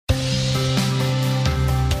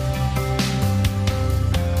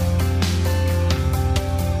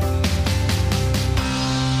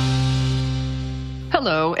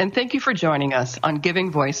Hello, and thank you for joining us on Giving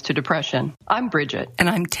Voice to Depression. I'm Bridget. And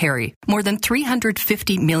I'm Terry. More than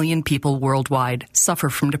 350 million people worldwide suffer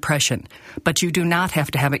from depression, but you do not have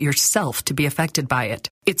to have it yourself to be affected by it.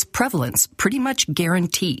 Its prevalence pretty much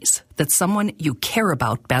guarantees that someone you care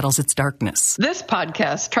about battles its darkness. This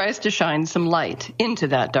podcast tries to shine some light into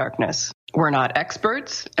that darkness. We're not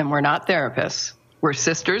experts, and we're not therapists. We're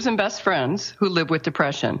sisters and best friends who live with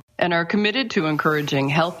depression and are committed to encouraging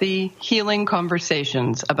healthy, healing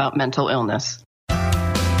conversations about mental illness.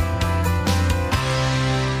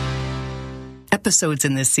 Episodes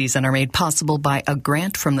in this season are made possible by a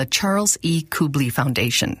grant from the Charles E. Kubly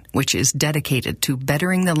Foundation, which is dedicated to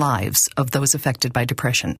bettering the lives of those affected by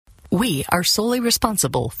depression. We are solely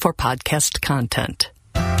responsible for podcast content.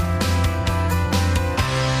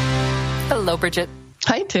 Hello, Bridget.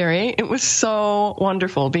 Hi, Terry. It was so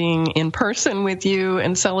wonderful being in person with you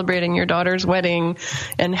and celebrating your daughter's wedding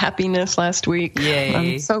and happiness last week. Yay.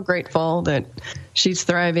 I'm so grateful that she's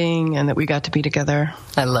thriving and that we got to be together.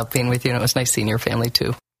 I love being with you, and it was nice seeing your family,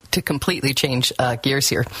 too. To completely change gears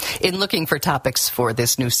here, in looking for topics for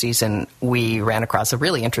this new season, we ran across a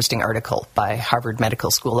really interesting article by Harvard Medical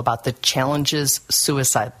School about the challenges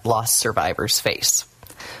suicide loss survivors face.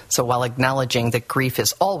 So while acknowledging that grief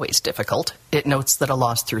is always difficult, it notes that a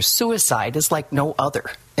loss through suicide is like no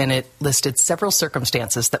other, and it listed several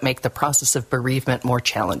circumstances that make the process of bereavement more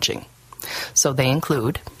challenging. So they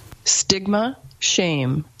include stigma,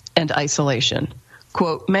 shame, and isolation.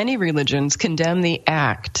 Quote, many religions condemn the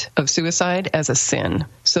act of suicide as a sin,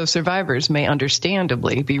 so survivors may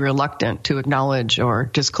understandably be reluctant to acknowledge or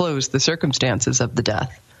disclose the circumstances of the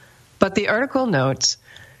death. But the article notes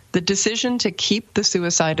the decision to keep the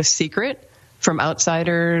suicide a secret from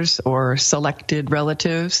outsiders or selected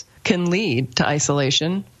relatives can lead to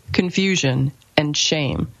isolation, confusion, and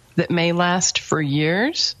shame that may last for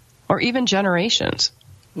years or even generations.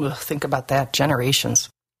 Well, think about that, generations.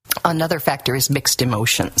 Another factor is mixed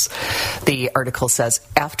emotions. The article says,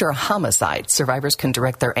 after a homicide, survivors can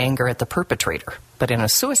direct their anger at the perpetrator. But in a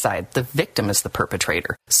suicide, the victim is the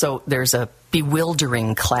perpetrator. So there's a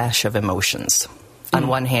bewildering clash of emotions. On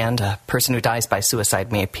one hand, a person who dies by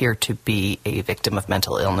suicide may appear to be a victim of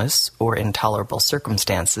mental illness or intolerable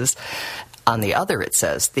circumstances. On the other, it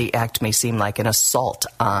says, the act may seem like an assault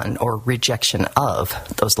on or rejection of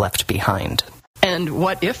those left behind. And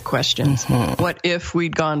what if questions? Mm-hmm. What if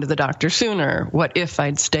we'd gone to the doctor sooner? What if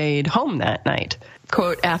I'd stayed home that night?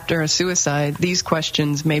 Quote, after a suicide, these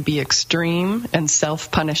questions may be extreme and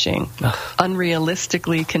self-punishing,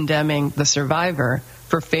 unrealistically condemning the survivor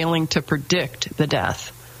for failing to predict the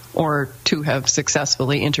death or to have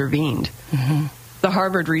successfully intervened. Mm-hmm. The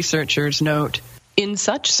Harvard researchers note, in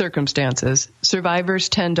such circumstances, survivors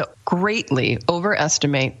tend to greatly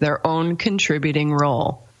overestimate their own contributing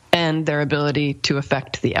role and their ability to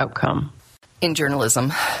affect the outcome. In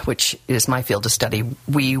journalism, which is my field of study,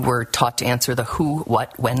 we were taught to answer the who,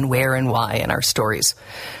 what, when, where, and why in our stories.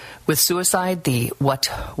 With suicide, the what,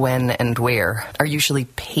 when, and where are usually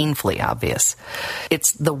painfully obvious.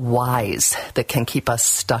 It's the whys that can keep us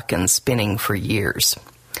stuck and spinning for years.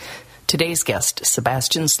 Today's guest,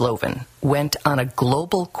 Sebastian Slovin, went on a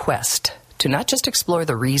global quest to not just explore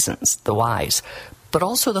the reasons, the whys, but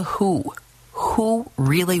also the who. Who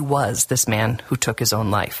really was this man who took his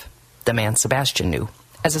own life? The man Sebastian knew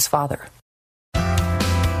as his father.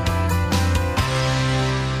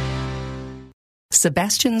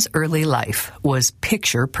 Sebastian's early life was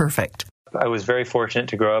picture perfect. I was very fortunate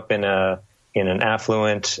to grow up in an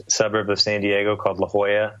affluent suburb of San Diego called La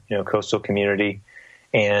Jolla, coastal community.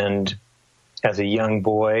 And as a young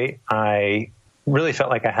boy, I really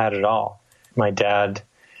felt like I had it all. My dad,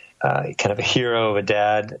 kind of a hero of a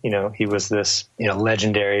dad, he was this,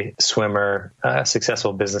 legendary swimmer,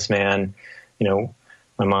 successful businessman.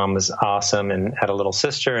 My mom was awesome and had a little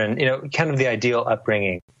sister and, kind of the ideal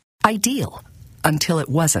upbringing. Ideal. Until it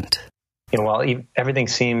wasn't. While everything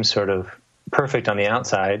seems sort of perfect on the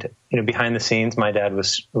outside, behind the scenes, my dad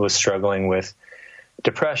was struggling with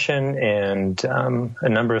depression and a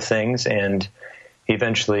number of things. And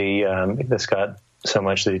eventually, this got so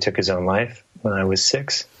much that he took his own life when I was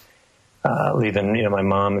 6, leaving, my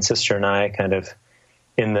mom and sister and I kind of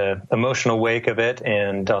in the emotional wake of it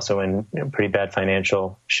and also in pretty bad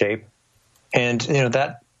financial shape. And,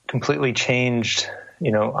 that completely changed.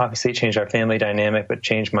 Obviously it changed our family dynamic, but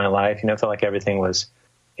changed my life. I felt like everything was,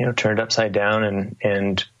 turned upside down.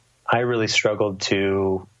 And I really struggled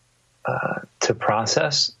to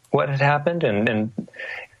process what had happened. And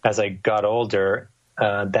as I got older,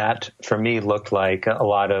 that for me looked like a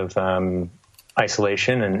lot of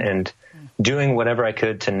isolation and doing whatever I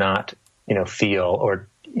could to not, feel or,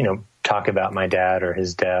 talk about my dad or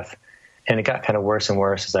his death. And it got kind of worse and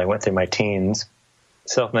worse as I went through my teens,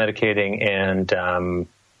 self-medicating and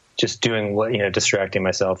just doing distracting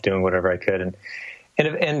myself, doing whatever I could.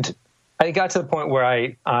 And I got to the point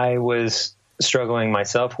where I was struggling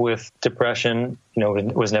myself with depression.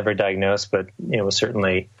 Was never diagnosed, but was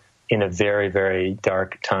certainly in a very, very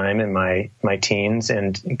dark time in my teens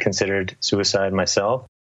and considered suicide myself.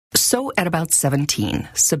 So at about 17,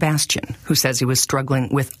 Sebastian, who says he was struggling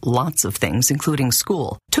with lots of things, including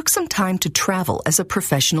school, took some time to travel as a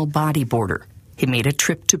professional bodyboarder. He made a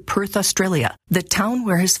trip to Perth, Australia, the town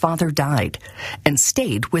where his father died, and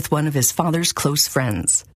stayed with one of his father's close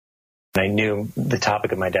friends. I knew the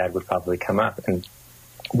topic of my dad would probably come up. And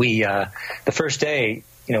we, the first day,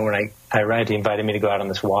 when I arrived, he invited me to go out on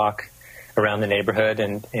this walk around the neighborhood.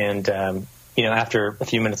 And after a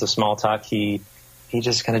few minutes of small talk, he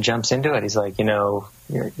just kind of jumps into it. He's like,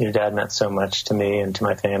 your dad meant so much to me and to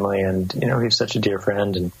my family. And, he was such a dear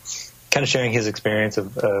friend, and kind of sharing his experience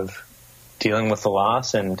of dealing with the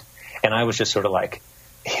loss. And I was just sort of like,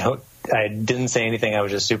 I didn't say anything. I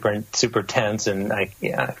was just super, super tense, and I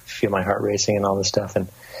feel my heart racing and all this stuff. And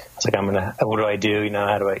I was like, what do I do?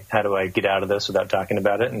 How do I get out of this without talking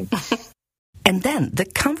about it? And then the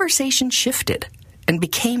conversation shifted and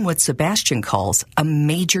became what Sebastian calls a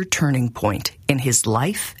major turning point in his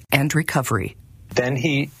life and recovery. Then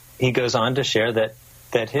he goes on to share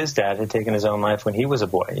that his dad had taken his own life when he was a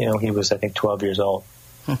boy. He was, I think, 12 years old.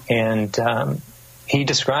 And he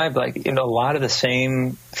described a lot of the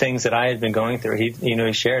same things that I had been going through.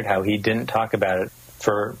 He shared how he didn't talk about it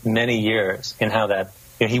for many years, and how that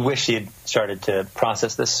he wished he had started to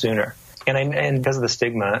process this sooner. And because of the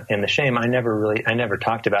stigma and the shame, I never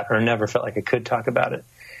talked about it, or never felt like I could talk about it.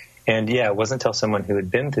 And it wasn't until someone who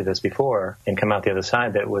had been through this before and come out the other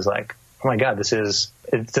side that was like, oh my God,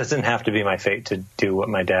 it doesn't have to be my fate to do what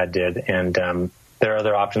my dad did. And there are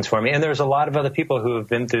other options for me. And there's a lot of other people who have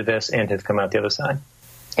been through this and have come out the other side.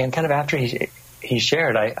 And kind of after he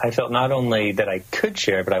shared, I felt not only that I could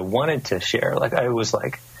share, but I wanted to share.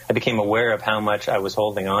 I became aware of how much I was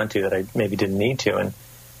holding on to that I maybe didn't need to. And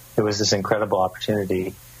it was this incredible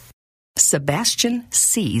opportunity. Sebastian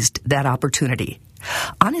seized that opportunity.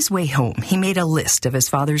 On his way home, he made a list of his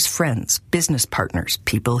father's friends, business partners,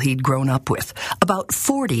 people he'd grown up with, about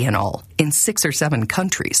 40 in all, in 6 or 7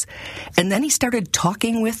 countries. And then he started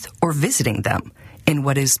talking with or visiting them in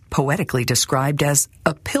what is poetically described as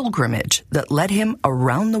a pilgrimage that led him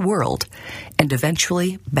around the world and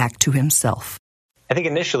eventually back to himself. I think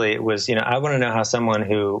initially it was, I want to know how someone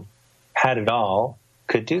who had it all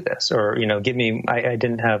could do this, or, I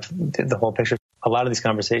didn't have the whole picture. A lot of these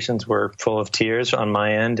conversations were full of tears on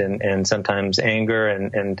my end, and sometimes anger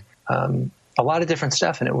and a lot of different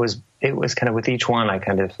stuff. And it was kind of with each one, I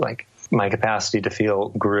kind of my capacity to feel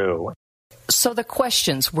grew. So the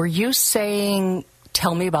questions, were you saying,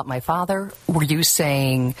 tell me about my father? Were you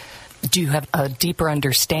saying, do you have a deeper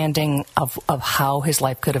understanding of how his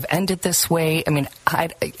life could have ended this way? I mean,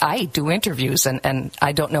 I do interviews, and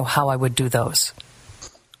I don't know how I would do those.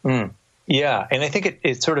 Yeah, and I think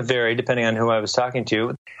it sort of varied depending on who I was talking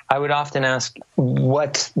to. I would often ask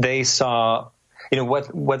what they saw,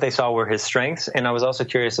 what they saw were his strengths, and I was also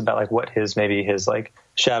curious about what his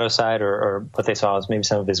shadow side, or what they saw as maybe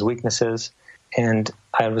some of his weaknesses. And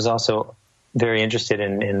I was also very interested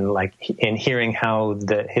in hearing how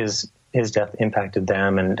his death impacted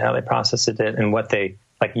them and how they processed it, and what they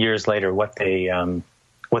years later what they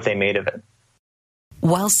made of it.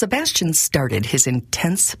 While Sebastian started his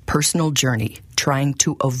intense personal journey trying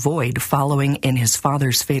to avoid following in his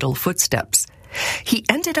father's fatal footsteps, he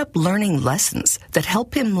ended up learning lessons that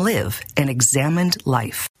help him live an examined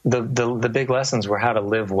life. The big lessons were how to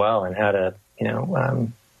live well and how to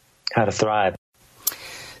thrive.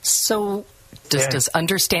 So does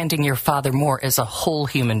understanding your father more as a whole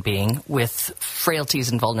human being with frailties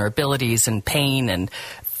and vulnerabilities and pain and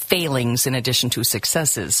failings in addition to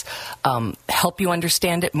successes help you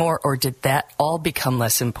understand it more, or did that all become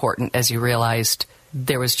less important as you realized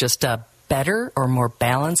there was just a better or more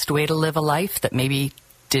balanced way to live a life that maybe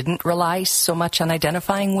didn't rely so much on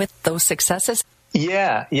identifying with those successes?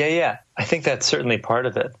 Yeah. I think that's certainly part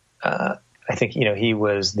of it. I think, he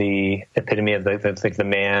was the epitome of the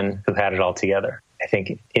man who had it all together. I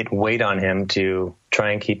think it weighed on him to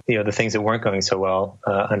try and keep, the things that weren't going so well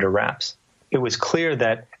under wraps. It was clear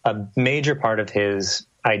that a major part of his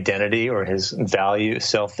identity or his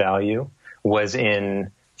self-value, was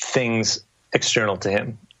in things external to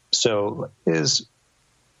him. So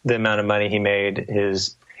the amount of money he made,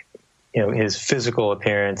 his physical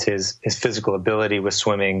appearance, his physical ability with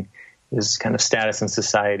swimming, his kind of status in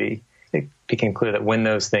society, it became clear that when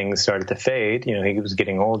those things started to fade, he was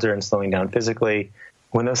getting older and slowing down physically.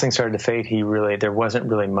 When those things started to fade, there wasn't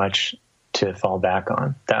really much to fall back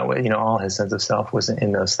on. That way, all his sense of self was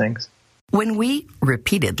in those things. When we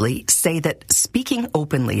repeatedly say that speaking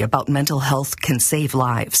openly about mental health can save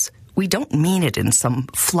lives, we don't mean it in some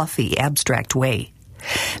fluffy, abstract way.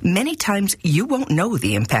 Many times, you won't know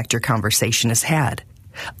the impact your conversation has had.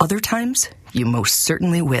 Other times, you most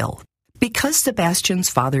certainly will. Because Sebastian's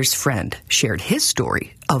father's friend shared his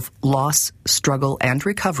story of loss, struggle, and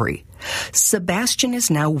recovery, Sebastian is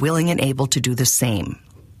now willing and able to do the same.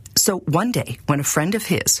 So one day, when a friend of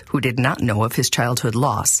his, who did not know of his childhood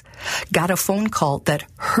loss, got a phone call that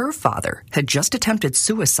her father had just attempted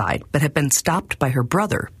suicide but had been stopped by her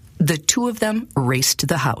brother, the two of them raced to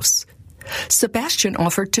the house. Sebastian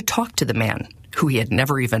offered to talk to the man, who he had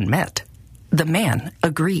never even met. The man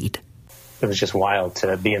agreed. It was just wild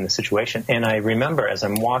to be in the situation. And I remember as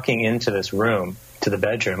I'm walking into this room, to the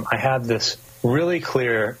bedroom, I had this really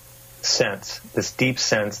clear sense, this deep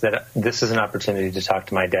sense that this is an opportunity to talk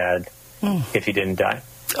to my dad if he didn't die.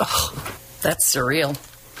 Oh, that's surreal.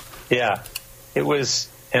 Yeah, it was,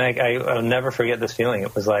 and I'll never forget this feeling.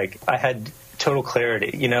 It was like I had total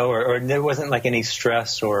clarity, or there wasn't like any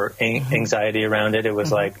stress or anxiety around it. It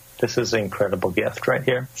was like, this is an incredible gift right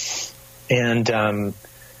here. And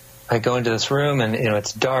I go into this room and,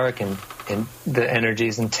 it's dark and the energy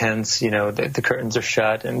is intense, the curtains are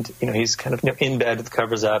shut and, he's kind of in bed with the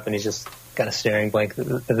covers up and he's just kind of staring blank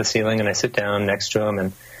at the ceiling, and I sit down next to him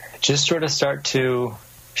and just sort of start to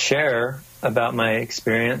share about my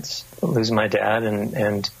experience losing my dad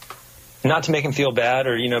and not to make him feel bad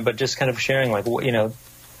or, but just kind of sharing like,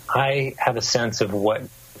 I have a sense of what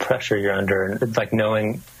pressure you're under and like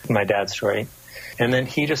knowing my dad's story. And then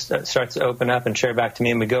he just starts to open up and share back to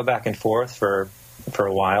me, and we go back and forth for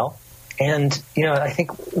a while. And, I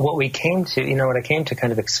think what I came to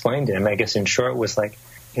kind of explain to him, I guess in short, was like,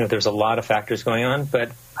 there's a lot of factors going on,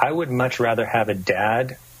 but I would much rather have a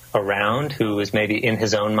dad around who is maybe in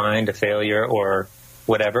his own mind a failure or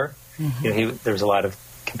whatever. Mm-hmm. There was a lot of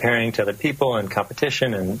comparing to other people and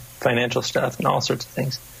competition and financial stuff and all sorts of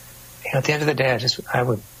things. At the end of the day, I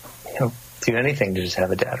would do anything to just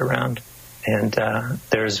have a dad around. And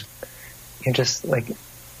there's just like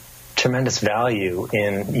tremendous value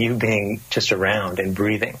in you being just around and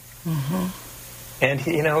breathing. Mm-hmm. And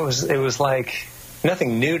it was like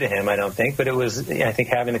nothing new to him, I don't think, but I think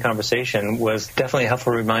having the conversation was definitely a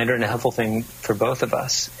helpful reminder and a helpful thing for both of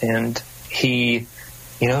us. And he,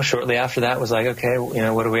 shortly after that was like, okay,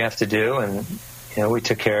 what do we have to do? And we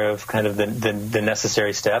took care of kind of the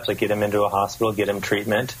necessary steps, like get him into a hospital, get him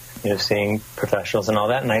treatment, seeing professionals and all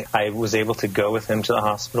that. And I was able to go with him to the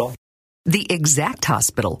hospital. The exact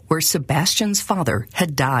hospital where Sebastian's father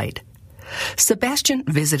had died. Sebastian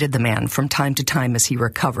visited the man from time to time as he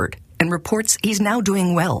recovered and reports he's now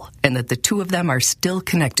doing well and that the two of them are still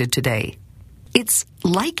connected today. It's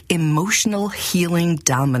like emotional healing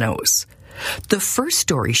dominoes. The first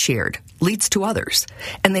story shared leads to others,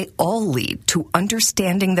 and they all lead to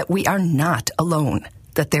understanding that we are not alone,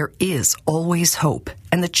 that there is always hope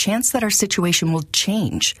and the chance that our situation will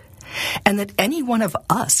change, and that any one of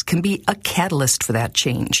us can be a catalyst for that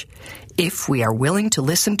change if we are willing to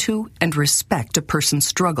listen to and respect a person's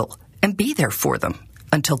struggle and be there for them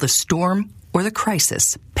until the storm or the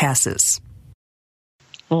crisis passes.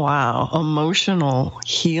 Wow, emotional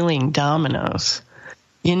healing dominoes.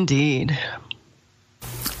 Indeed.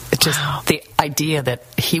 It's just the idea that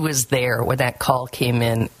he was there when that call came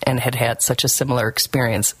in and had such a similar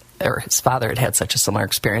experience, or his father had such a similar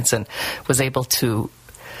experience, and was able to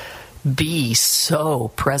be so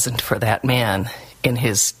present for that man in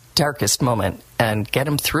his darkest moment and get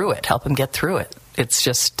him through it, help him get through it. It's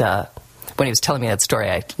just, when he was telling me that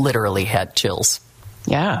story, I literally had chills.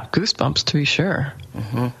 Yeah, goosebumps to be sure.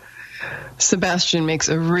 Mm-hmm. Sebastian makes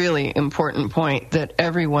a really important point that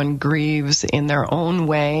everyone grieves in their own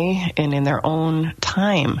way and in their own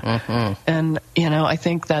time. Mm-hmm. And, I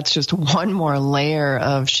think that's just one more layer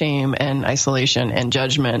of shame and isolation and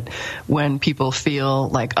judgment when people feel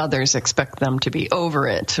like others expect them to be over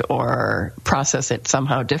it or process it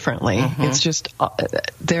somehow differently. Mm-hmm. It's just,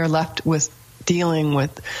 they're left with dealing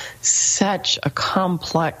with such a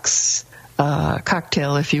complex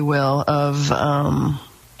cocktail, if you will, of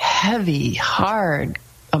heavy, hard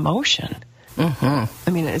emotion. Mm-hmm.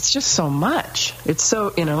 I mean, it's just so much. It's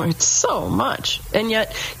so much. And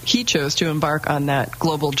yet he chose to embark on that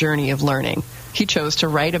global journey of learning. He chose to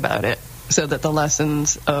write about it so that the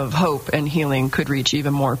lessons of hope and healing could reach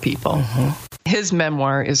even more people. Mm-hmm. His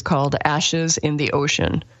memoir is called Ashes in the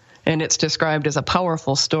Ocean, And it's described as a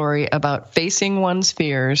powerful story about facing one's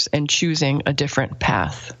fears and choosing a different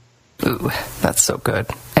path. Ooh, that's so good.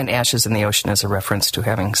 And Ashes in the Ocean is a reference to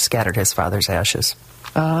having scattered his father's ashes.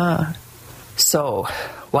 Ah. So,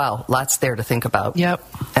 wow, lots there to think about. Yep.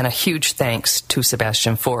 And a huge thanks to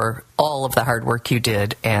Sebastian for all of the hard work you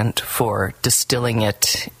did and for distilling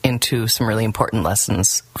it into some really important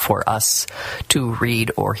lessons for us to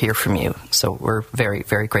read or hear from you. So we're very,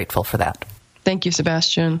 very grateful for that. Thank you,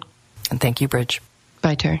 Sebastian. And thank you, Bridge.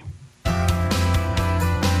 Bye, Terry.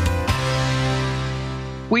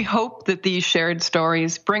 We hope that these shared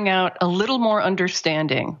stories bring out a little more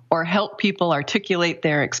understanding or help people articulate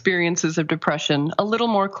their experiences of depression a little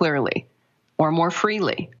more clearly or more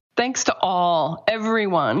freely. Thanks to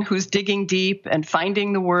everyone who's digging deep and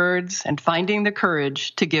finding the words and finding the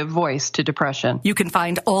courage to give voice to depression. You can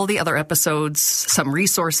find all the other episodes, some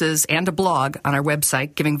resources, and a blog on our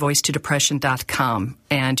website, givingvoicetodepression.com.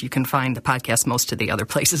 And you can find the podcast most of the other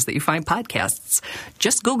places that you find podcasts.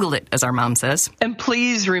 Just Google it, as our mom says. And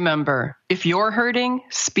please remember, if you're hurting,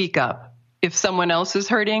 speak up. If someone else is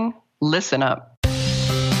hurting, listen up.